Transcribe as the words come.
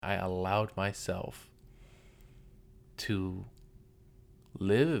I allowed myself to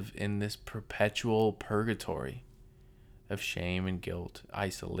live in this perpetual purgatory of shame and guilt,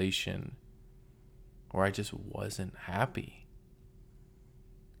 isolation, where I just wasn't happy.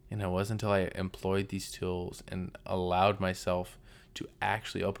 And it wasn't until I employed these tools and allowed myself to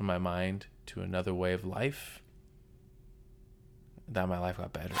actually open my mind to another way of life that my life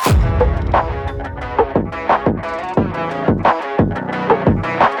got better.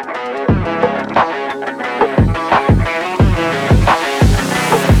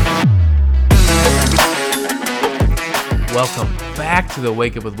 Welcome back to the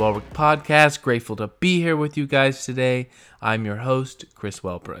Wake Up with Wellbrook podcast. Grateful to be here with you guys today. I'm your host, Chris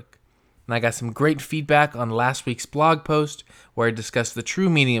Wellbrook. And I got some great feedback on last week's blog post where I discussed the true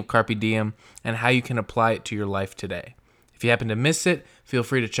meaning of Carpe Diem and how you can apply it to your life today. If you happen to miss it, feel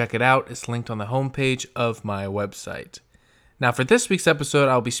free to check it out. It's linked on the homepage of my website. Now, for this week's episode,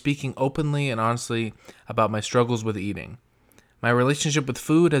 I'll be speaking openly and honestly about my struggles with eating. My relationship with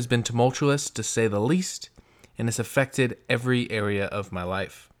food has been tumultuous, to say the least, and it's affected every area of my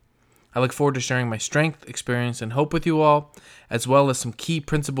life. I look forward to sharing my strength, experience, and hope with you all, as well as some key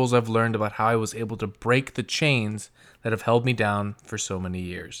principles I've learned about how I was able to break the chains that have held me down for so many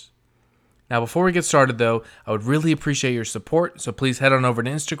years. Now, before we get started, though, I would really appreciate your support, so please head on over to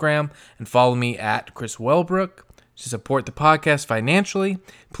Instagram and follow me at Chris Wellbrook. To support the podcast financially,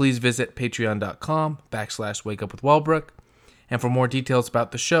 please visit patreon.com/wakeupwithwellbrook. And for more details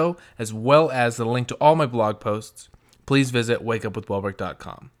about the show, as well as the link to all my blog posts, please visit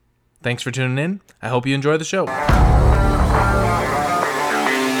wakeupwithwellbrook.com. Thanks for tuning in. I hope you enjoy the show. All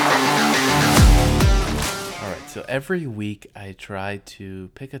right, so every week I try to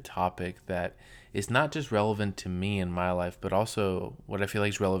pick a topic that is not just relevant to me in my life, but also what I feel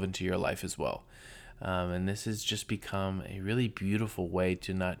like is relevant to your life as well. And this has just become a really beautiful way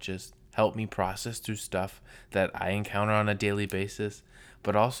to not just help me process through stuff that I encounter on a daily basis,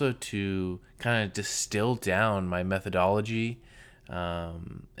 but also to kind of distill down my methodology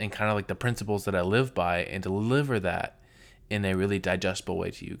and kind of like the principles that I live by and deliver that in a really digestible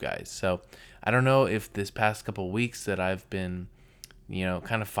way to you guys. So I don't know if this past couple of weeks that I've been,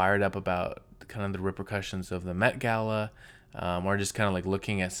 kind of fired up about kind of the repercussions of the Met Gala or just kind of like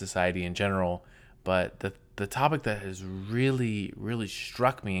looking at society in general. But the topic that has really, really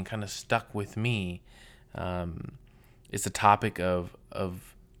struck me and kind of stuck with me is the topic of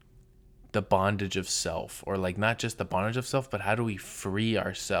the bondage of self, or like not just the bondage of self, but how do we free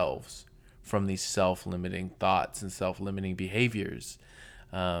ourselves from these self-limiting thoughts and self-limiting behaviors.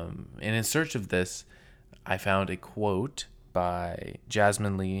 And in search of this, I found a quote by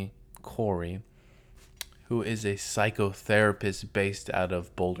Jasmine Lee Corey, who is a psychotherapist based out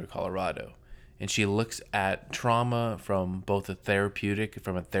of Boulder, Colorado. And she looks at trauma from both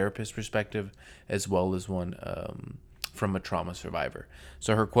from a therapist perspective, as well as one from a trauma survivor.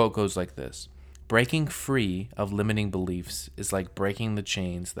 So her quote goes like this: "Breaking free of limiting beliefs is like breaking the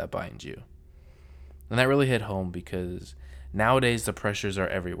chains that bind you." And that really hit home because nowadays the pressures are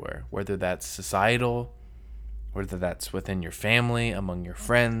everywhere, whether that's societal, whether that's within your family, among your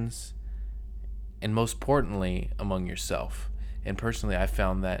friends, and most importantly, among yourself. And personally, I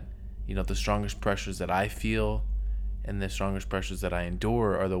found that the strongest pressures that I feel and the strongest pressures that I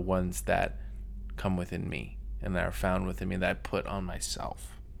endure are the ones that come within me and that are found within me that I put on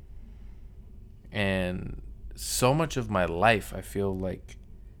myself. And so much of my life, I feel like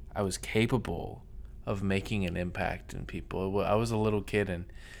I was capable of making an impact in people. I was a little kid and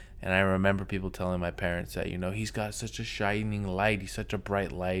I remember people telling my parents that, he's got such a shining light, he's such a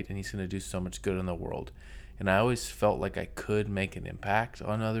bright light, and he's going to do so much good in the world. And I always felt like I could make an impact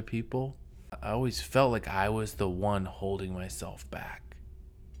on other people. I always felt like I was the one holding myself back.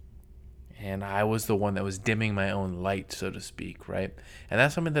 And I was the one that was dimming my own light, so to speak, right? And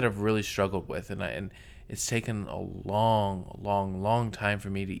that's something that I've really struggled with. And it's taken a long, long, long time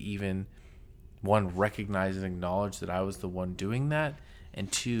for me to even, one, recognize and acknowledge that I was the one doing that,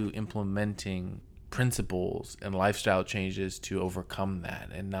 and two, implementing principles and lifestyle changes to overcome that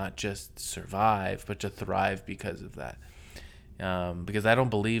and not just survive, but to thrive because of that. Because I don't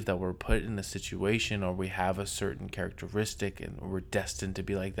believe that we're put in a situation or we have a certain characteristic and we're destined to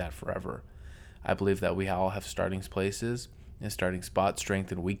be like that forever. I believe that we all have starting places and starting spots,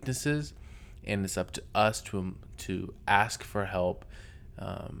 strengths and weaknesses, and it's up to us to ask for help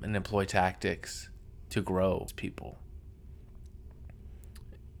and employ tactics to grow as people.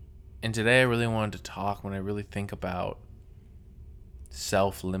 And today I really wanted to talk, when I really think about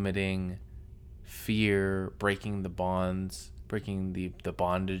self-limiting, fear, breaking the bonds, breaking the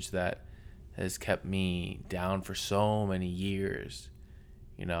bondage that has kept me down for so many years,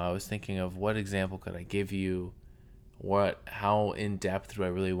 I was thinking of what example could I give you? How in depth do I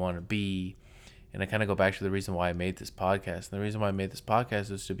really want to be? And I kind of go back to the reason why I made this podcast. And the reason why I made this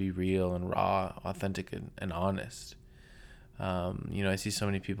podcast is to be real and raw, authentic, and honest. I see so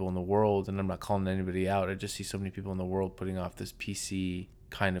many people in the world, and I'm not calling anybody out. I just see so many people in the world putting off this PC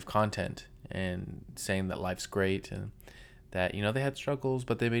kind of content and saying that life's great and that, they had struggles,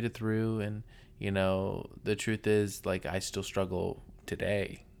 but they made it through. And, the truth is, like, I still struggle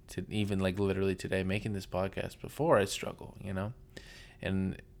today, to even like literally today making this podcast. Before I struggle,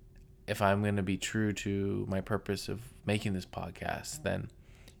 and if I'm going to be true to my purpose of making this podcast, then,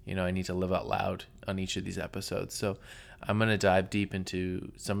 I need to live out loud on each of these episodes. So I'm going to dive deep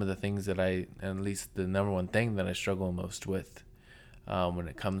into some of the things that at least the number one thing that I struggle most with when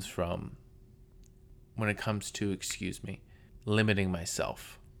it comes to, limiting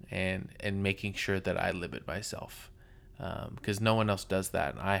myself and making sure that I limit myself. Because no one else does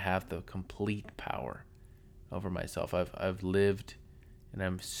that. I have the complete power over myself. I've lived, and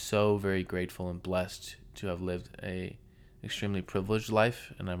I'm so very grateful and blessed to have lived a extremely privileged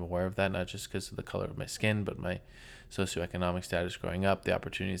life, and I'm aware of that, not just because of the color of my skin, but my socioeconomic status growing up, the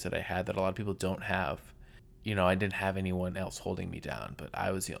opportunities that I had that a lot of people don't have. I didn't have anyone else holding me down, but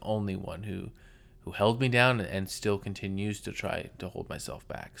I was the only one who held me down and still continues to try to hold myself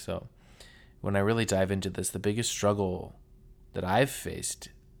back. So when I really dive into this, the biggest struggle that I've faced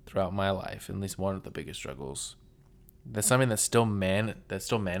throughout my life, at least one of the biggest struggles, that's something that still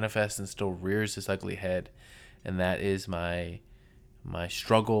manifests and still rears its ugly head, and that is my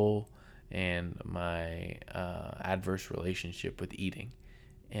struggle and my adverse relationship with eating.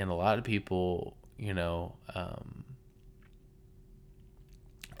 And a lot of people,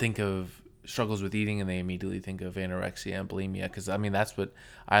 think of struggles with eating and they immediately think of anorexia and bulimia, because that's what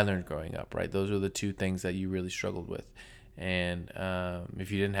I learned growing up, right? Those are the two things that you really struggled with. And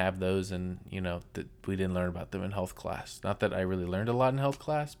if you didn't have those, and we didn't learn about them in health class. Not that I really learned a lot in health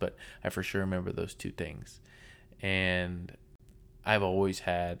class, but I for sure remember those two things. And I've always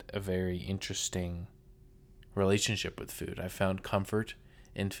had a very interesting relationship with food. I found comfort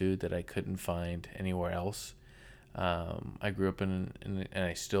in food that I couldn't find anywhere else. I grew up in and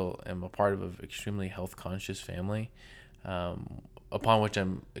I still am a part of an extremely health conscious family, upon which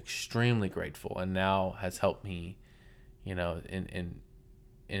I'm extremely grateful, and now has helped me, in an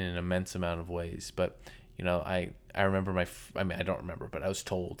immense amount of ways. But I remember I don't remember, but I was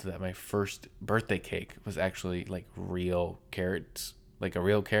told that my first birthday cake was actually like real carrots, like a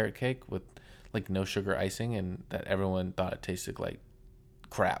real carrot cake with like no sugar icing, and that everyone thought it tasted like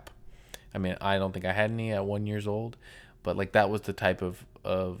crap. I don't think I had any at 1 year old, but like that was the type of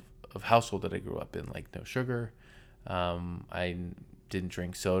household that I grew up in, like no sugar. I didn't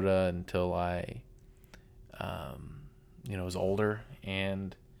drink soda until I, was older,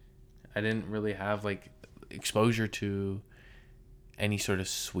 and I didn't really have like exposure to any sort of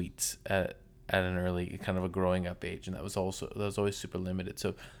sweets at an early kind of a growing up age, and that was always super limited.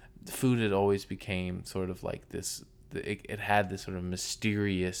 So food had always became sort of like this. It had this sort of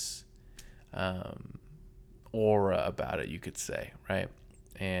mysterious aura about it, you could say, right?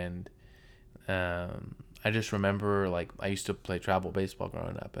 And I just remember, like, I used to play travel baseball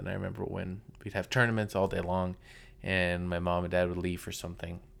growing up, and I remember when we'd have tournaments all day long, and my mom and dad would leave for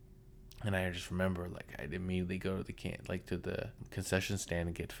something, and I just remember, like, I'd immediately go to to the concession stand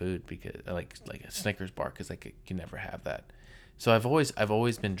and get food, because like a Snickers bar, because I could never have that. So I've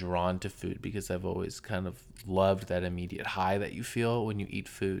always been drawn to food, because I've always kind of loved that immediate high that you feel when you eat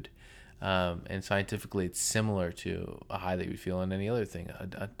food. And scientifically, it's similar to a high that you feel in any other thing,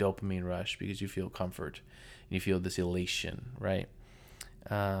 a dopamine rush, because you feel comfort and you feel this elation, right?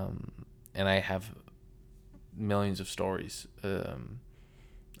 And I have millions of stories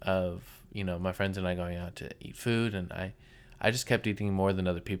of my friends and I going out to eat food, and I just kept eating more than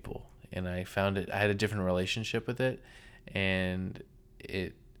other people, and I found I had a different relationship with it, and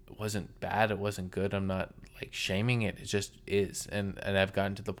it wasn't bad, it wasn't good. I'm not like shaming it, it just is, and I've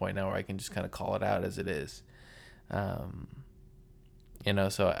gotten to the point now where I can just kind of call it out as it is. So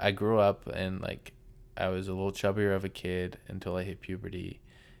I grew up, and like I was a little chubbier of a kid until I hit puberty,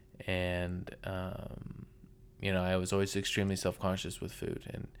 and I was always extremely self-conscious with food,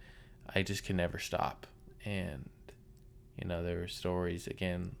 and I just can never stop. And there were stories,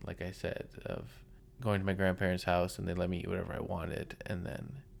 again, like I said, of going to my grandparents' house and they let me eat whatever I wanted, and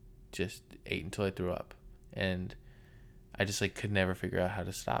then just ate until I threw up. And I just like could never figure out how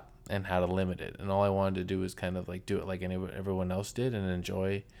to stop and how to limit it. And all I wanted to do was kind of like do it like everyone else did and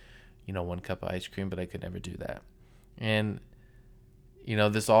enjoy, 1 cup of ice cream, but I could never do that. And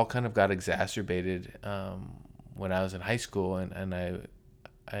this all kind of got exacerbated when I was in high school, and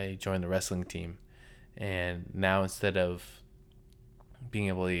I joined the wrestling team, and now instead of being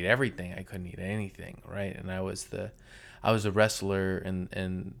able to eat everything, I couldn't eat anything, right? And I was a wrestler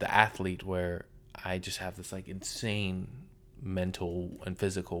and the athlete where I just have this like insane mental and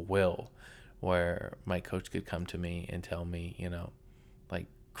physical will, where my coach could come to me and tell me, like,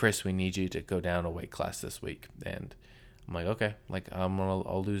 Chris, we need you to go down a weight class this week. And I'm like, okay, like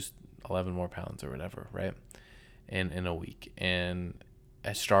I'll lose 11 more pounds or whatever, right? In a week. And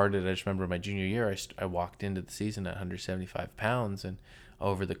I just remember my junior year, I walked into the season at 175 pounds. And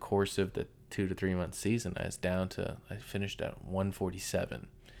over the course of the 2 to 3 month season, I finished at 147.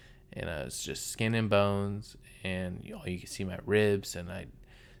 And I was just skin and bones. And you could see my ribs. And I'd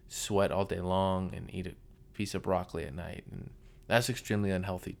sweat all day long and eat a piece of broccoli at night. And that's extremely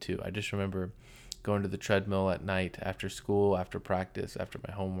unhealthy too. I just remember going to the treadmill at night after school, after practice, after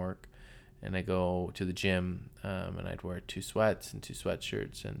my homework, and I go to the gym, and I'd wear 2 sweats and 2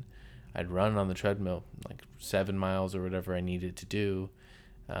 sweatshirts, and I'd run on the treadmill like 7 miles or whatever I needed to do,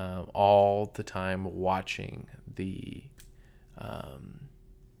 all the time watching the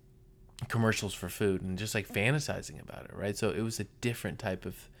commercials for food and just like fantasizing about it, right? So it was a different type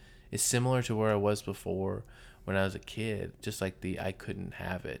of, it's similar to where I was before when I was a kid, just like I couldn't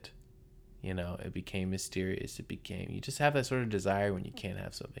have it. It became mysterious. You just have that sort of desire when you can't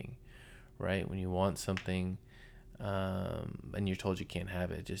have something, right? When you want something, and you're told you can't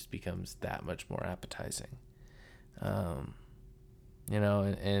have it, it just becomes that much more appetizing. And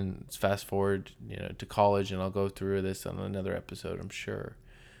fast forward, to college, and I'll go through this on another episode, I'm sure.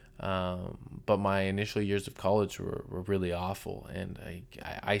 But my initial years of college were really awful, and I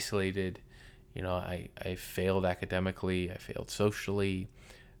isolated. I failed academically, I failed socially,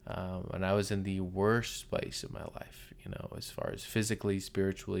 and I was in the worst place of my life, as far as physically,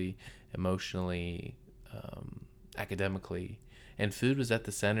 spiritually, emotionally, academically. And food was at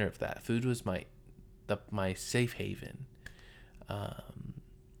the center of that. Food was my safe haven,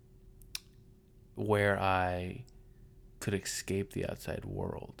 where I could escape the outside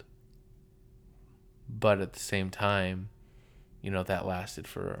world. But at the same time, that lasted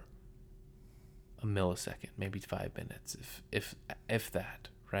for a millisecond, maybe 5 minutes, if that,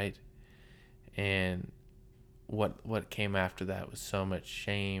 right? And what came after that was so much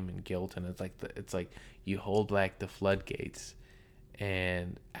shame and guilt, and it's like you hold back the floodgates,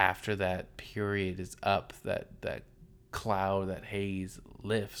 and after that period is up, that cloud, that haze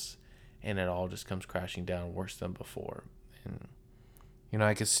lifts, and it all just comes crashing down worse than before. And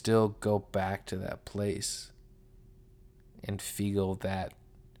I could still go back to that place and feel that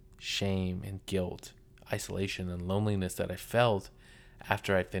shame and guilt, isolation and loneliness that I felt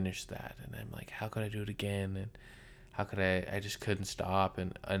after I finished that. And I'm like, how could I do it again? And how could I just couldn't stop,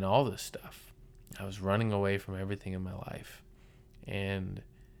 and all this stuff. I was running away from everything in my life, and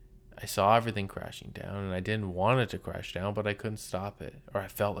I saw everything crashing down, and I didn't want it to crash down, but I couldn't stop it, or I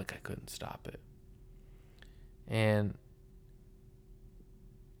felt like I couldn't stop it. And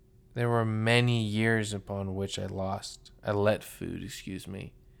there were many years upon which I let food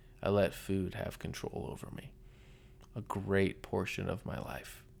have control over me. A great portion of my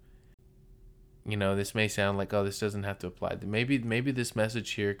life. This may sound like, oh, this doesn't have to apply. Maybe this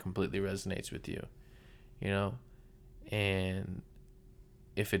message here completely resonates with you, and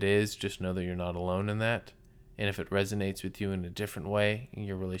if it is, just know that you're not alone in that. And if it resonates with you in a different way, and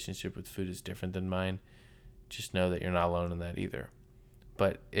your relationship with food is different than mine, just know that you're not alone in that either.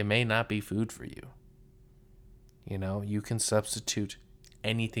 But it may not be food for you. You can substitute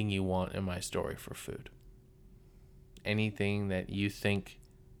anything you want in my story for food. Anything that you think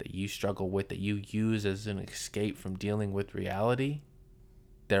that you struggle with, that you use as an escape from dealing with reality,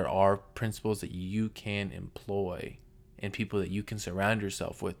 there are principles that you can employ and people that you can surround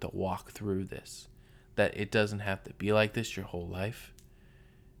yourself with to walk through this. That it doesn't have to be like this your whole life.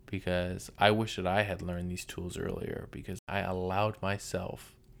 Because I wish that I had learned these tools earlier, because I allowed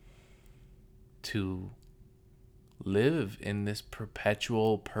myself to live in this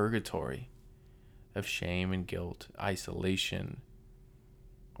perpetual purgatory of shame and guilt, isolation,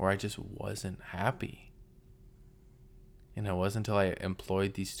 where I just wasn't happy. And it wasn't until I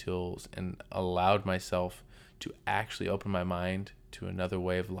employed these tools and allowed myself to actually open my mind to another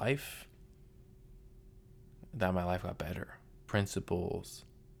way of life that my life got better. Principles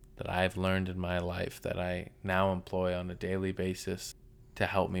that I've learned in my life that I now employ on a daily basis to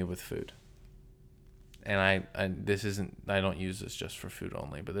help me with food. And I don't use this just for food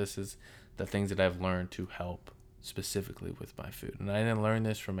only, but this is the things that I've learned to help specifically with my food. And I didn't learn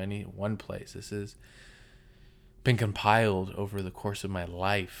this from any one place. This has been compiled over the course of my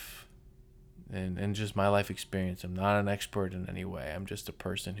life. and just my life experience. I'm not an expert in any way. I'm just a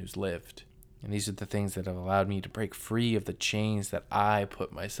person who's lived. And these are the things that have allowed me to break free of the chains that I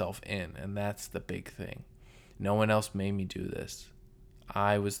put myself in. And that's the big thing. No one else made me do this.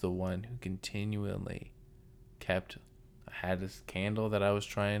 I was the one who continually I had this candle that I was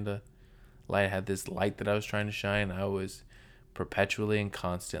trying to light. I had this light that I was trying to shine. I was perpetually and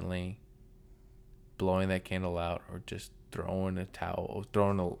constantly blowing that candle out, or just throwing a towel, or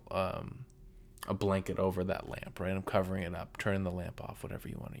throwing a blanket over that lamp, right? I'm covering it up, turning the lamp off, whatever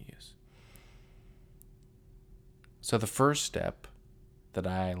you want to use. So the first step that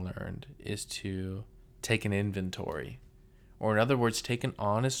I learned is to take an inventory, or in other words, take an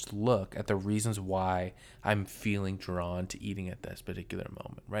honest look at the reasons why I'm feeling drawn to eating at this particular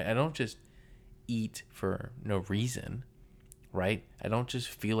moment, right? I don't just eat for no reason, right? I don't just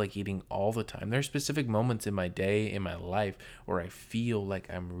feel like eating all the time. There are specific moments in my day, in my life, where I feel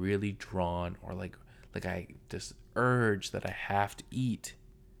like I'm really drawn, or like I this urge that I have to eat.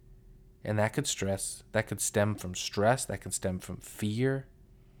 And that could stem from stress, that could stem from fear.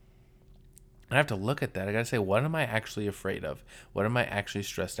 I have to look at that. I got to say, what am I actually afraid of? What am I actually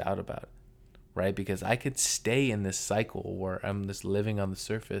stressed out about? Right? Because I could stay in this cycle where I'm just living on the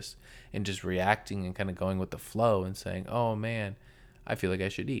surface and just reacting and kind of going with the flow and saying, oh man, I feel like I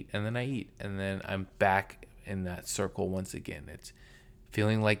should eat. And then I eat. And then I'm back in that circle once again. It's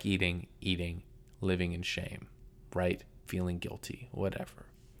feeling like eating, living in shame, right? Feeling guilty, whatever.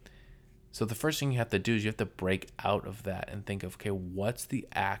 So the first thing you have to do is you have to break out of that and think of, okay, what's the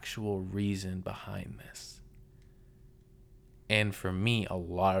actual reason behind this? And for me, a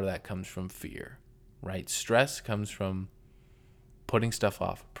lot of that comes from fear, right? Stress comes from putting stuff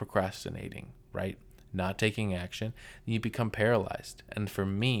off, procrastinating, right? Not taking action. You become paralyzed. And for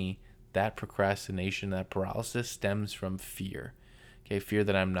me, that procrastination, that paralysis stems from fear. Okay, fear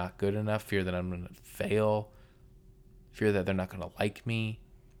that I'm not good enough, fear that I'm going to fail, fear that they're not going to like me,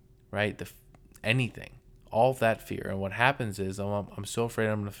 right? Anything, all that fear. And what happens is, I'm so afraid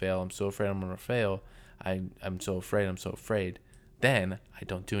I'm going to fail. I'm so afraid I'm going to fail. I'm so afraid. Then I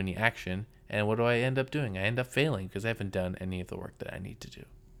don't do any action. And what do I end up doing? I end up failing because I haven't done any of the work that I need to do.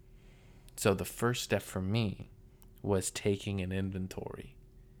 So the first step for me was taking an inventory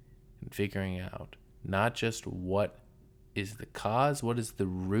and figuring out not just what is the cause, what is the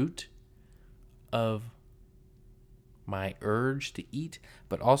root of my urge to eat,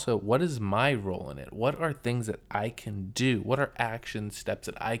 but also what is my role in it? What are things that I can do? What are action steps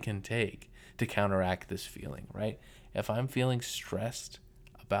that I can take to counteract this feeling, right? If I'm feeling stressed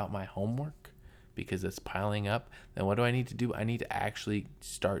about my homework because it's piling up, then what do I need to do? I need to actually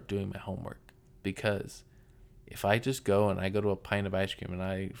start doing my homework, because if I just go and I go to a pint of ice cream, and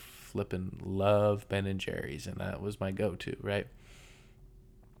I flippin' love Ben and Jerry's, and that was my go-to, right?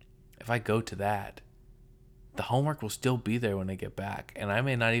 If I go to that, the homework will still be there when I get back. And I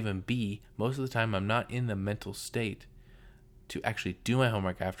may not even be, most of the time, I'm not in the mental state to actually do my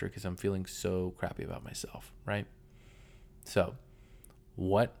homework after, because I'm feeling so crappy about myself, right? So,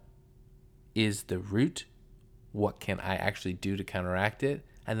 what is the root? What can I actually do to counteract it?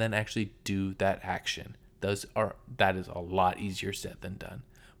 And then actually do that action. That is a lot easier said than done.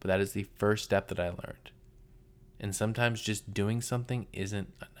 But that is the first step that I learned. And sometimes just doing something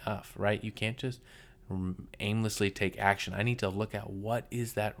isn't enough, right? You can't just aimlessly take action. I need to look at what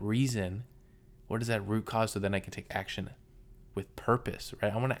is that reason, what is that root cause, so then I can take action with purpose,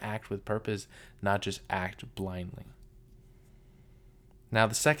 right? I want to act with purpose, not just act blindly. Now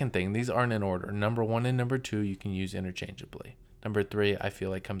the second thing, these aren't in order. Number 1 and number 2 you can use interchangeably. Number 3 I feel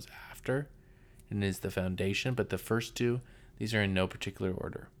like comes after and is the foundation, but the first 2, these are in no particular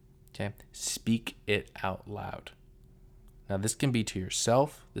order. Okay? Speak it out loud. Now this can be to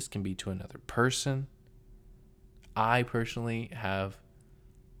yourself, this can be to another person. I personally have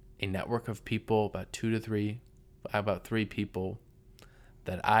a network of people, about 3 people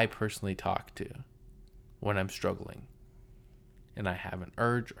that I personally talk to when I'm struggling and I have an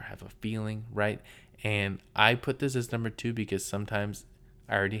urge or have a feeling, right? And I put this as number 2 because sometimes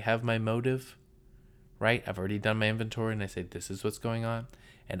I already have my motive, right? I've already done my inventory and I say, this is what's going on.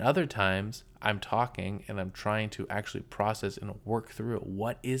 And other times I'm talking and I'm trying to actually process and work through it.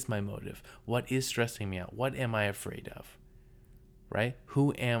 What is my motive? What is stressing me out? What am I afraid of? Right?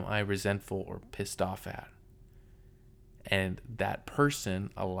 Who am I resentful or pissed off at? And that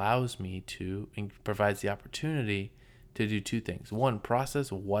person allows me to, and provides the opportunity to do 2 things. 1,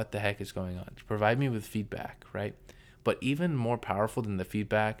 process what the heck is going on. To provide me with feedback, right? But even more powerful than the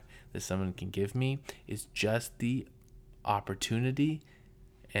feedback that someone can give me is just the opportunity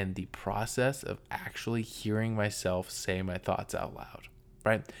and the process of actually hearing myself say my thoughts out loud.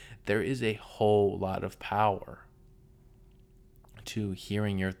 right? There is a whole lot of power to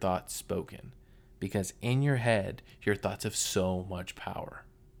hearing your thoughts spoken, because in your head, your thoughts have so much power.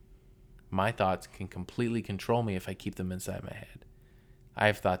 My thoughts can completely control me if I keep them inside my head. I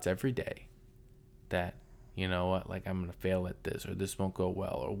have thoughts every day that, you know what, like I'm going to fail at this, or this won't go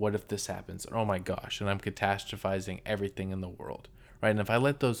well, or what if this happens? Oh my gosh. And I'm catastrophizing everything in the world, right? And if I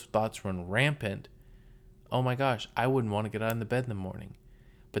let those thoughts run rampant, oh my gosh, I wouldn't want to get out of the bed in the morning.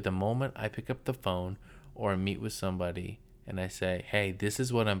 But the moment I pick up the phone or meet with somebody and I say, hey, this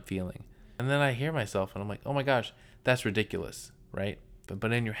is what I'm feeling, and then I hear myself and I'm like, oh my gosh, that's ridiculous, right?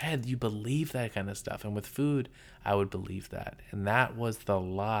 But in your head, you believe that kind of stuff. And with food, I would believe that. And that was the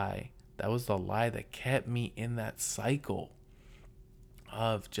lie. That was the lie that kept me in that cycle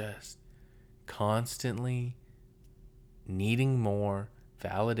of just constantly needing more,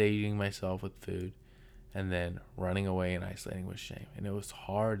 validating myself with food, and then running away and isolating with shame. And it was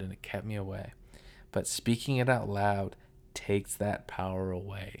hard and it kept me away. But speaking it out loud takes that power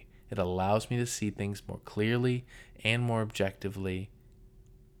away. It allows me to see things more clearly and more objectively,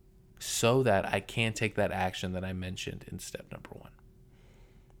 so that I can take that action that I mentioned in step number 1.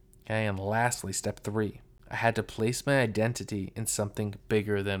 Okay, and lastly, step 3. I had to place my identity in something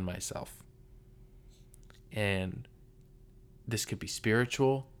bigger than myself. And this could be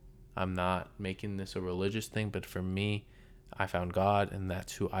spiritual. I'm not making this a religious thing, but for me, I found God, and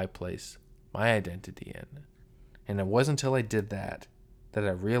that's who I place my identity in. And it wasn't until I did that I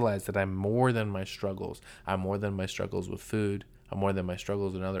realized that I'm more than my struggles. I'm more than my struggles with food. I'm more than my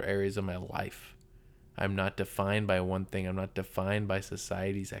struggles in other areas of my life. I'm not defined by one thing. I'm not defined by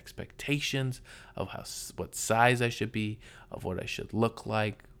society's expectations of what size I should be, of what I should look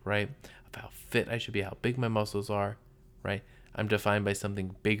like, right? Of how fit I should be, how big my muscles are, right? I'm defined by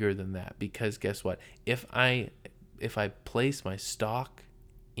something bigger than that, because guess what? If I place my stock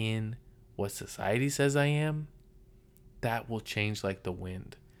in what society says I am, that will change like the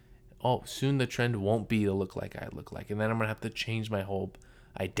wind. Oh, soon the trend won't be to look like I look like. And then I'm going to have to change my whole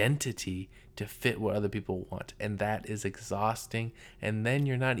identity to fit what other people want. And that is exhausting. And then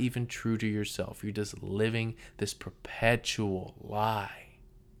you're not even true to yourself. You're just living this perpetual lie,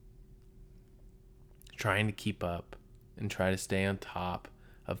 trying to keep up and try to stay on top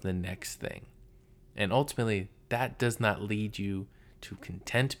of the next thing. And ultimately, that does not lead you to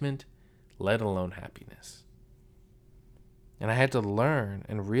contentment, let alone happiness. And I had to learn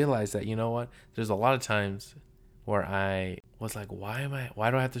and realize that, you know what, there's a lot of times where I was like, why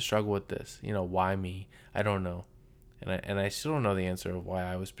do I have to struggle with this? You know, why me? I don't know. And I still don't know the answer of why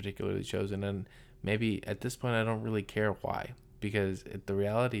I was particularly chosen. And maybe at this point, I don't really care why, because the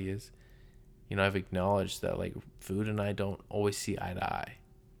reality is, you know, I've acknowledged that like food and I don't always see eye to eye,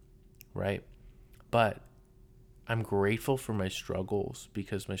 right? But I'm grateful for my struggles,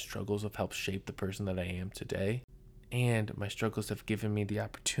 because my struggles have helped shape the person that I am today. And my struggles have given me the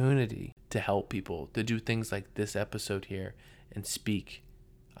opportunity to help people, to do things like this episode here and speak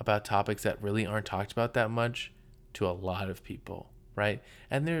about topics that really aren't talked about that much to a lot of people, right?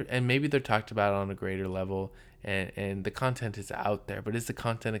 And maybe they're talked about on a greater level, and the content is out there, but is the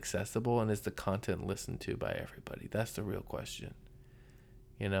content accessible, and is the content listened to by everybody? That's the real question.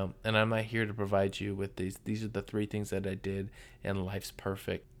 You know, and I'm not here to provide you with these are the 3 things that I did and life's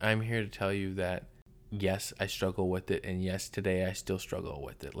perfect. I'm here to tell you that yes, I struggle with it, and yes, today I still struggle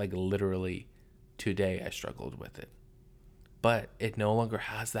with it. Like literally today I struggled with it. But it no longer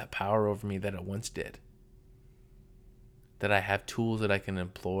has that power over me that it once did. That I have tools that I can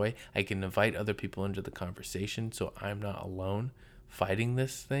employ. I can invite other people into the conversation, so I'm not alone fighting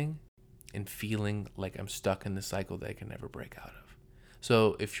this thing and feeling like I'm stuck in the cycle that I can never break out of.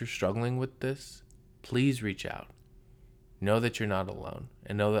 So if you're struggling with this, please reach out. Know that you're not alone,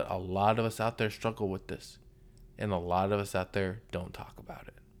 and know that a lot of us out there struggle with this, and a lot of us out there don't talk about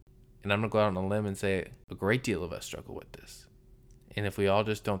it. And I'm going to go out on a limb and say a great deal of us struggle with this. And if we all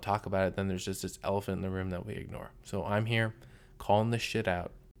just don't talk about it, then there's just this elephant in the room that we ignore. So I'm here calling this shit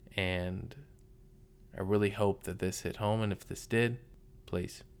out, and I really hope that this hit home. And if this did,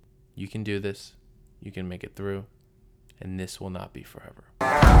 please, you can do this. You can make it through, and this will not be forever.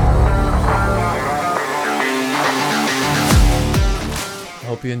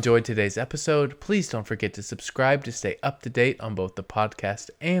 I hope you enjoyed today's episode. Please don't forget to subscribe to stay up to date on both the podcast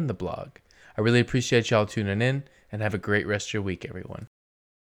and the blog. I really appreciate y'all tuning in, and have a great rest of your week, everyone.